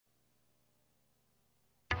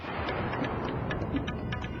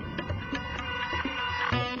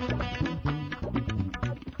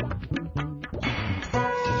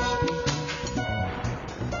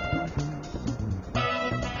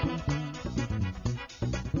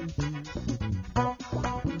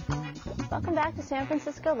Welcome back to San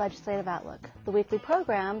Francisco Legislative Outlook, the weekly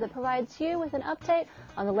program that provides you with an update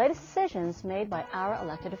on the latest decisions made by our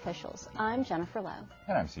elected officials. I'm Jennifer Lowe.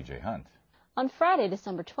 And I'm CJ Hunt. On Friday,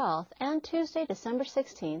 December 12th and Tuesday, December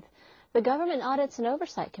 16th, the Government Audits and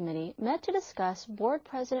Oversight Committee met to discuss Board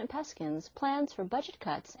President Peskin's plans for budget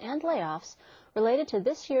cuts and layoffs related to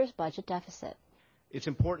this year's budget deficit. It's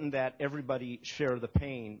important that everybody share the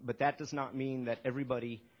pain, but that does not mean that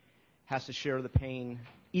everybody has to share the pain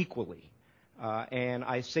equally. And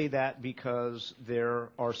I say that because there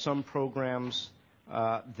are some programs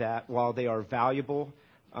that, while they are valuable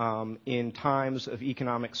in times of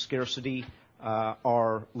economic scarcity,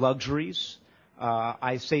 are luxuries.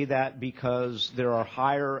 I say that because there are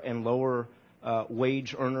higher and lower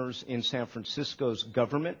wage earners in San Francisco's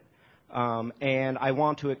government. And I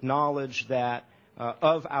want to acknowledge that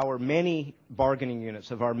of our many bargaining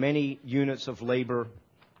units, of our many units of labor,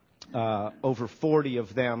 over 40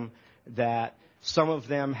 of them, that some of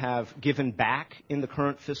them have given back in the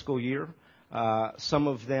current fiscal year. Some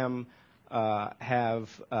of them have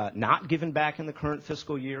not given back in the current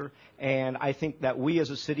fiscal year. And I think that we as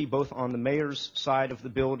a city, both on the mayor's side of the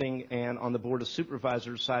building and on the Board of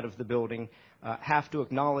Supervisors side of the building, have to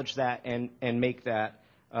acknowledge that and make that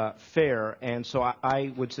fair. And so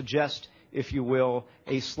I would suggest, if you will,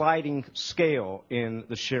 a sliding scale in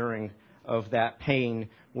the sharing of that pain,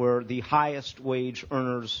 where the highest wage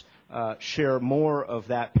earners share more of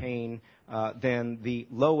that pain than the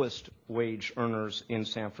lowest wage earners in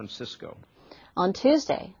San Francisco. On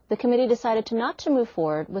Tuesday, the committee decided not to move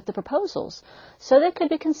forward with the proposals so they could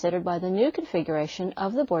be considered by the new configuration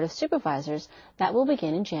of the Board of Supervisors that will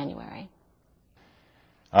begin in January.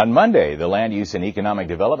 On Monday, the Land Use and Economic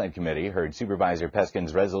Development Committee heard Supervisor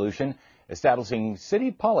Peskin's resolution establishing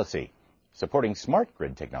city policy, supporting smart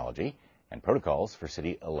grid technology and protocols for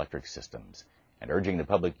city electric systems, and urging the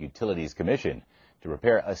Public Utilities Commission to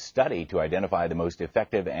prepare a study to identify the most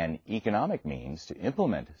effective and economic means to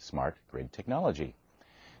implement smart grid technology.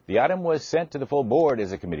 The item was sent to the full board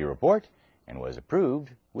as a committee report and was approved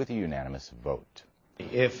with a unanimous vote.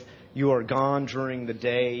 If you are gone during the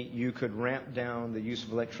day, you could ramp down the use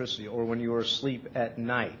of electricity, or when you are asleep at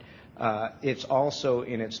night. It's also,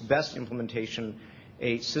 in its best implementation,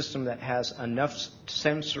 a system that has enough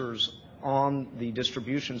sensors on the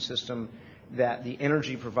distribution system that the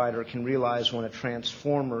energy provider can realize when a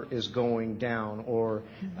transformer is going down, or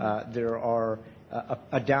there are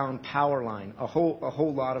a down power line, a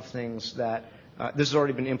whole lot of things that this has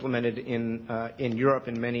already been implemented in Europe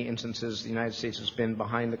in many instances. The United States has been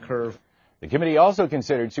behind the curve. The committee also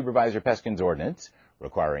considered Supervisor Peskin's ordinance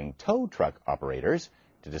requiring tow truck operators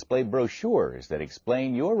to display brochures that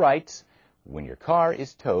explain your rights when your car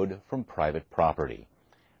is towed from private property.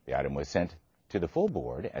 The item was sent to the full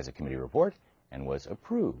board as a committee report and was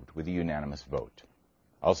approved with a unanimous vote.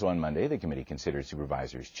 Also on Monday, the committee considered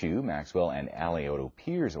Supervisors Chu, Maxwell, and Alioto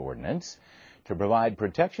Pier's ordinance to provide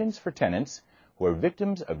protections for tenants who are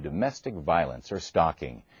victims of domestic violence or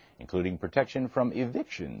stalking, including protection from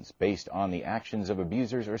evictions based on the actions of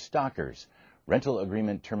abusers or stalkers, rental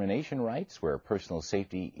agreement termination rights where personal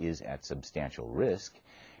safety is at substantial risk,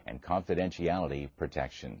 and confidentiality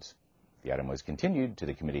protections. The item was continued to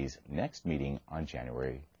the committee's next meeting on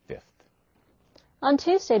January 5th. On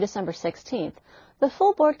Tuesday, December 16th, the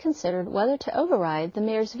full board considered whether to override the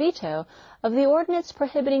mayor's veto of the ordinance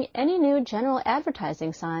prohibiting any new general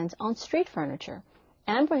advertising signs on street furniture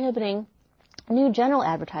and prohibiting new general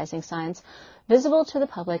advertising signs visible to the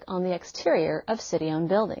public on the exterior of city-owned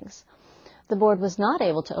buildings. The board was not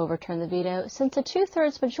able to overturn the veto since a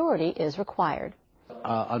two-thirds majority is required.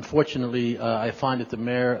 Unfortunately, I find that the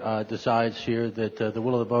mayor decides here that the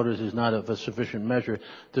will of the voters is not of a sufficient measure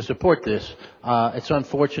to support this. It's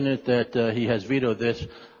unfortunate that he has vetoed this.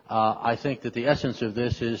 I think that the essence of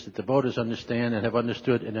this is that the voters understand and have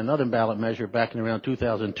understood in another ballot measure back in around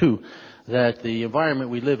 2002 that the environment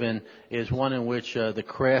we live in is one in which the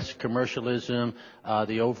crass commercialism,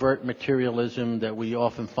 the overt materialism that we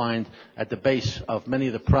often find at the base of many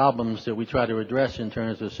of the problems that we try to address in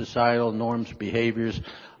terms of societal norms, behaviors,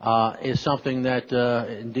 is something that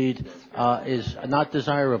indeed is not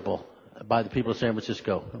desirable by the people of San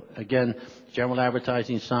Francisco. Again, general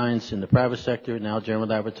advertising signs in the private sector, now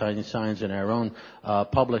general advertising signs in our own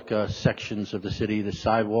public sections of the city, the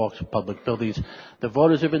sidewalks, public buildings. The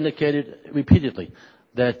voters have indicated repeatedly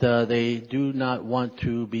that they do not want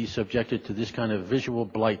to be subjected to this kind of visual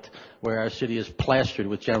blight where our city is plastered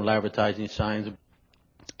with general advertising signs.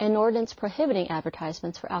 An ordinance prohibiting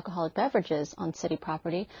advertisements for alcoholic beverages on city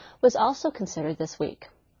property was also considered this week.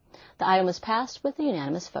 The item was passed with a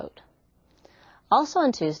unanimous vote. Also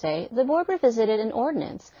on Tuesday, the board revisited an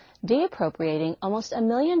ordinance de-appropriating almost $1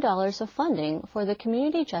 million of funding for the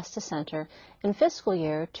Community Justice Center in fiscal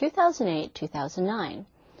year 2008-2009.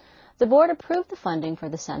 The board approved the funding for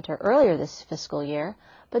the center earlier this fiscal year,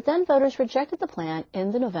 but then voters rejected the plan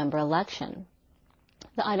in the November election.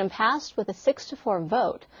 The item passed with a 6-4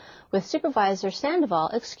 vote, with Supervisor Sandoval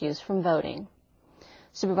excused from voting.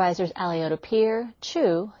 Supervisors Alioto-Peer,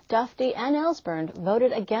 Chu, Dufty, and Ellsburn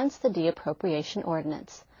voted against the de-appropriation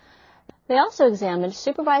ordinance. They also examined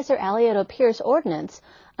Supervisor Alioto-Peer's ordinance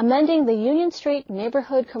amending the Union Street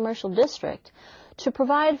Neighborhood Commercial District to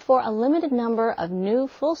provide for a limited number of new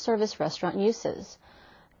full-service restaurant uses.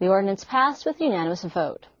 The ordinance passed with a unanimous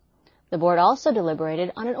vote. The board also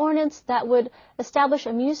deliberated on an ordinance that would establish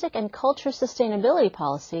a music and culture sustainability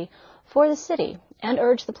policy for the city and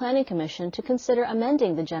urged the Planning Commission to consider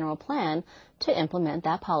amending the general plan to implement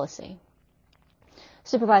that policy.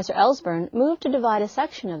 Supervisor Ellsburn moved to divide a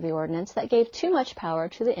section of the ordinance that gave too much power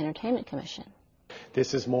to the Entertainment Commission.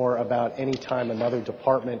 This is more about any time another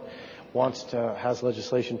department has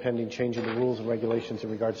legislation pending changing the rules and regulations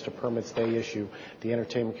in regards to permits they issue, the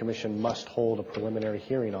Entertainment Commission must hold a preliminary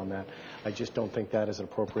hearing on that. I just don't think that is an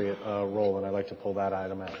appropriate role, and I'd like to pull that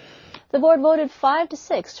item out. The board voted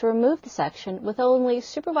 5-6 to remove the section, with only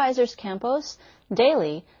Supervisors Campos,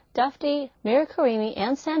 Daly, Dufty, Mirakarimi,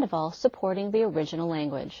 and Sandoval supporting the original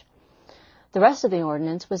language. The rest of the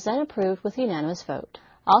ordinance was then approved with a unanimous vote.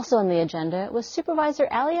 Also on the agenda was Supervisor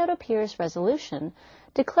Alioto-Peer's resolution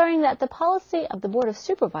declaring that the policy of the Board of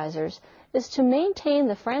Supervisors is to maintain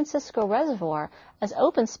the Francisco Reservoir as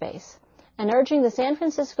open space and urging the San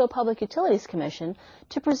Francisco Public Utilities Commission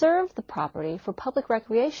to preserve the property for public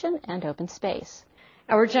recreation and open space.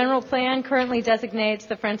 Our general plan currently designates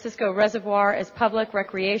the Francisco Reservoir as public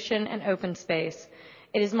recreation and open space.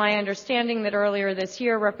 It is my understanding that earlier this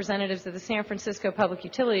year, representatives of the San Francisco Public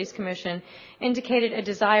Utilities Commission indicated a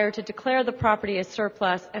desire to declare the property as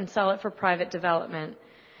surplus and sell it for private development.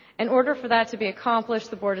 In order for that to be accomplished,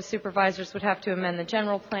 the Board of Supervisors would have to amend the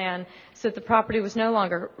general plan so that the property was no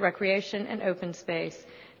longer recreation and open space.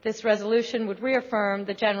 This resolution would reaffirm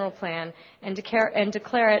the general plan and declare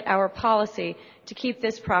it our policy to keep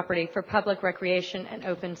this property for public recreation and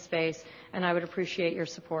open space, and I would appreciate your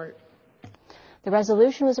support. The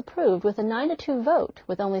resolution was approved with a 9-2 vote,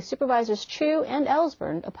 with only Supervisors Chu and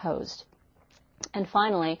Ellsburn opposed. And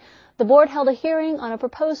finally, the board held a hearing on a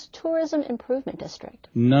proposed tourism improvement district.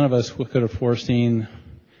 None of us could have foreseen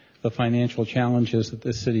the financial challenges that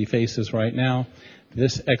this city faces right now.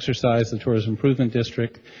 This exercise, the Tourism Improvement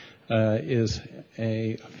District, is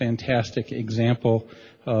a fantastic example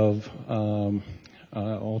of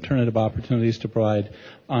alternative opportunities to provide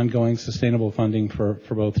ongoing sustainable funding for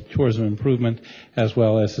both tourism improvement as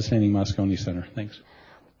well as sustaining Moscone Center. Thanks.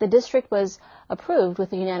 The district was approved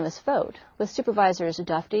with a unanimous vote, with Supervisors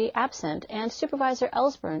Dufty absent and Supervisor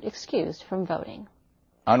Ellsburn excused from voting.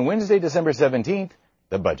 On Wednesday, December 17th,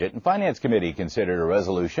 the Budget and Finance Committee considered a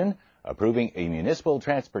resolution approving a municipal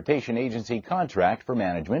transportation agency contract for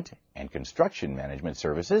management and construction management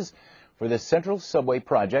services for the Central Subway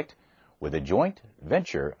project with a joint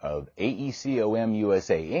venture of AECOM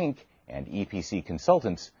USA Inc. and EPC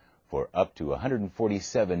Consultants for up to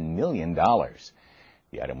 $147 million.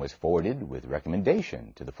 The item was forwarded with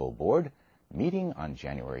recommendation to the full board, meeting on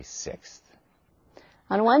January 6th.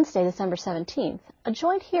 On Wednesday, December 17th, a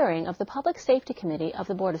joint hearing of the Public Safety Committee of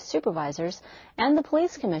the Board of Supervisors and the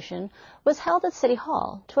Police Commission was held at City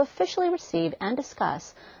Hall to officially receive and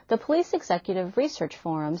discuss the Police Executive Research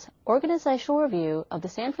Forum's organizational review of the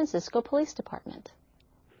San Francisco Police Department.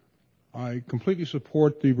 I completely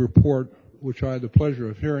support the report, which I had the pleasure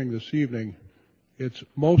of hearing this evening. It's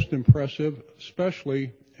most impressive,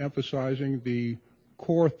 especially emphasizing the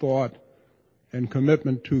core thought and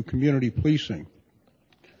commitment to community policing.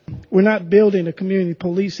 We're not building a community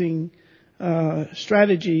policing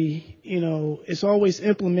strategy. It's always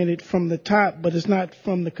implemented from the top, but it's not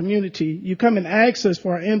from the community. You come and ask us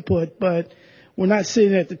for our input, but we're not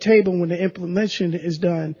sitting at the table when the implementation is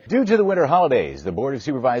done. Due to the winter holidays, the Board of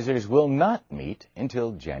Supervisors will not meet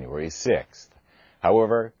until January 6th.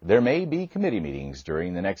 However, there may be committee meetings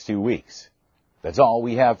during the next 2 weeks. That's all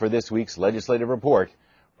we have for this week's legislative report.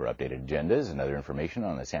 For updated agendas and other information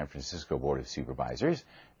on the San Francisco Board of Supervisors,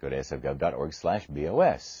 go to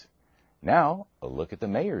sfgov.org/BOS. Now, a look at the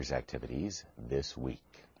mayor's activities this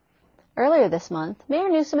week. Earlier this month, Mayor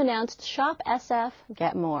Newsom announced Shop SF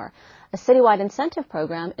Get More, a citywide incentive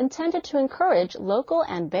program intended to encourage local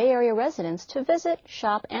and Bay Area residents to visit,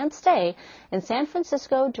 shop, and stay in San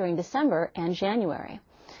Francisco during December and January.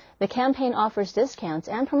 The campaign offers discounts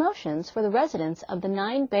and promotions for the residents of the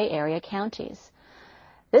 9 Bay Area counties.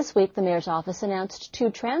 This week, the mayor's office announced 2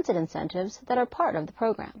 transit incentives that are part of the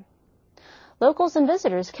program. Locals and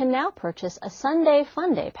visitors can now purchase a Sunday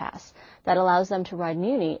Fun Day Pass that allows them to ride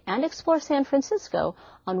Muni and explore San Francisco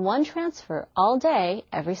on one transfer all day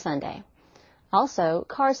every Sunday. Also,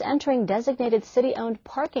 cars entering designated city-owned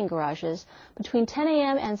parking garages between 10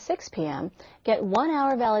 a.m. and 6 p.m. get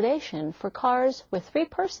 1-hour validation for cars with 3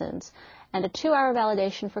 persons and a 2-hour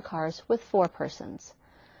validation for cars with 4 persons.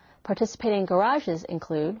 Participating garages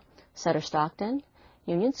include Sutter Stockton,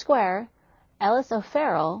 Union Square, Ellis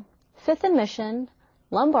O'Farrell, 5th and Mission,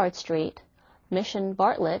 Lombard Street, Mission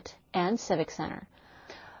Bartlett, and Civic Center.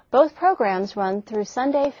 Both programs run through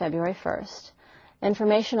Sunday, February 1st.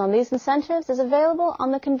 Information on these incentives is available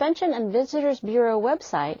on the Convention and Visitors Bureau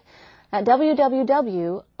website at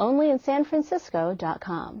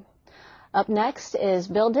www.onlyinsanfrancisco.com. Up next is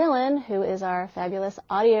Bill Dillon, who is our fabulous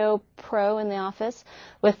audio pro in the office,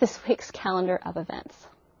 with this week's calendar of events.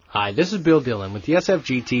 Hi, this is Bill Dillon with the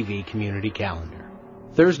SFG-TV Community Calendar.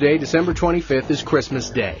 Thursday, December 25th is Christmas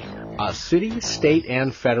Day. A city, state,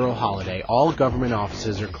 and federal holiday. All government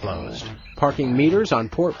offices are closed. Parking meters on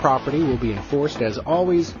port property will be enforced as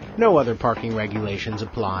always. No other parking regulations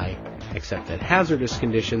apply, except that hazardous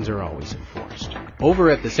conditions are always enforced. Over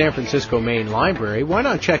at the San Francisco Main Library, why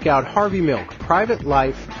not check out Harvey Milk, Private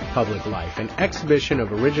Life, Public Life, an exhibition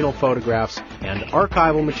of original photographs and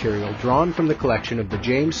archival material drawn from the collection of the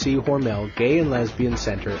James C. Hormel Gay and Lesbian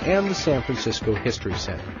Center and the San Francisco History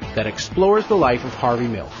Center that explores the life of Harvey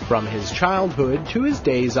Milk from his childhood to his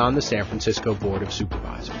days on the San Francisco Board of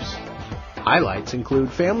Supervisors. Highlights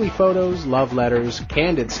include family photos, love letters,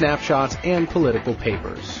 candid snapshots, and political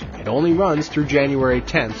papers. It only runs through January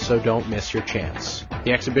 10th, so don't miss your chance.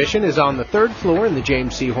 The exhibition is on the 3rd floor in the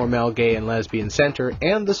James C. Hormel Gay and Lesbian Center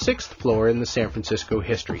and the 6th floor in the San Francisco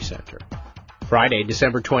History Center. Friday,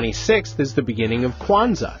 December 26th is the beginning of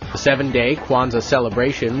Kwanzaa. The 7-day Kwanzaa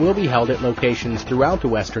celebration will be held at locations throughout the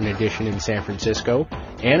Western Addition in San Francisco,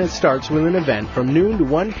 and it starts with an event from noon to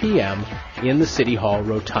 1 p.m. in the City Hall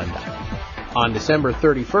Rotunda. On December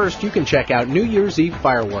 31st, you can check out New Year's Eve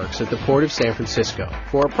fireworks at the Port of San Francisco.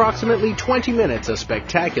 For approximately 20 minutes, a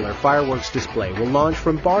spectacular fireworks display will launch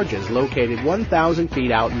from barges located 1,000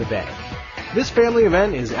 feet out in the bay. This family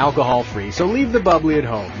event is alcohol-free, so leave the bubbly at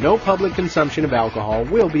home. No public consumption of alcohol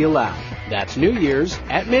will be allowed. That's New Year's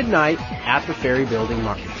at midnight at the Ferry Building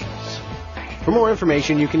Marketplace. For more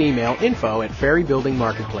information, you can email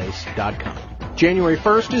info@ferrybuildingmarketplace.com. January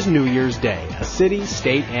 1st is New Year's Day, a city,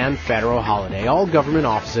 state, and federal holiday. All government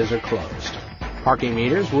offices are closed. Parking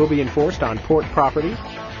meters will be enforced on port property.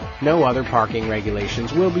 No other parking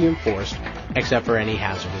regulations will be enforced except for any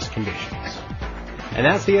hazardous conditions. And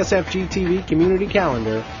that's the SFG TV Community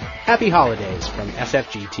Calendar. Happy holidays from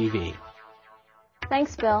SFG TV.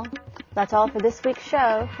 Thanks, Bill. That's all for this week's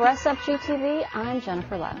show. For SFG TV, I'm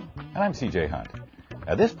Jennifer Lowe. And I'm CJ Hunt.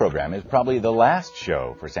 Now, this program is probably the last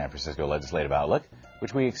show for San Francisco Legislative Outlook,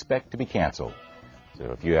 which we expect to be canceled.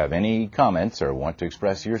 So if you have any comments or want to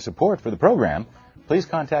express your support for the program, please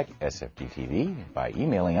contact SFG TV by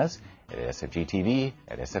emailing us at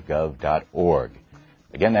sfgtv@sfgov.org.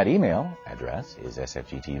 Again, that email address is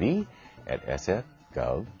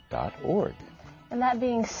sfgtv@sfgov.org. And that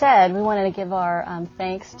being said, we wanted to give our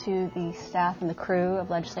thanks to the staff and the crew of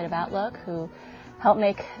Legislative Outlook who help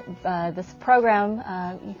make this program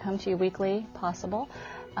come to you weekly possible.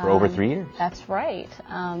 For over 3 years. That's right.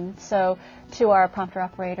 So to our prompter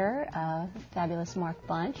operator, fabulous Mark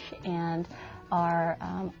Bunch, and our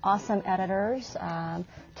awesome editors,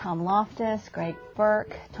 Tom Loftus, Greg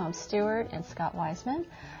Burke, Tom Stewart, and Scott Wiseman.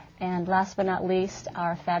 And last but not least,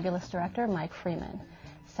 our fabulous director, Mike Freeman.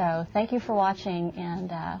 So thank you for watching,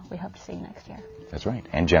 and we hope to see you next year. That's right.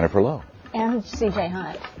 And Jennifer Lowe. And CJ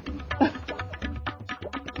Hunt.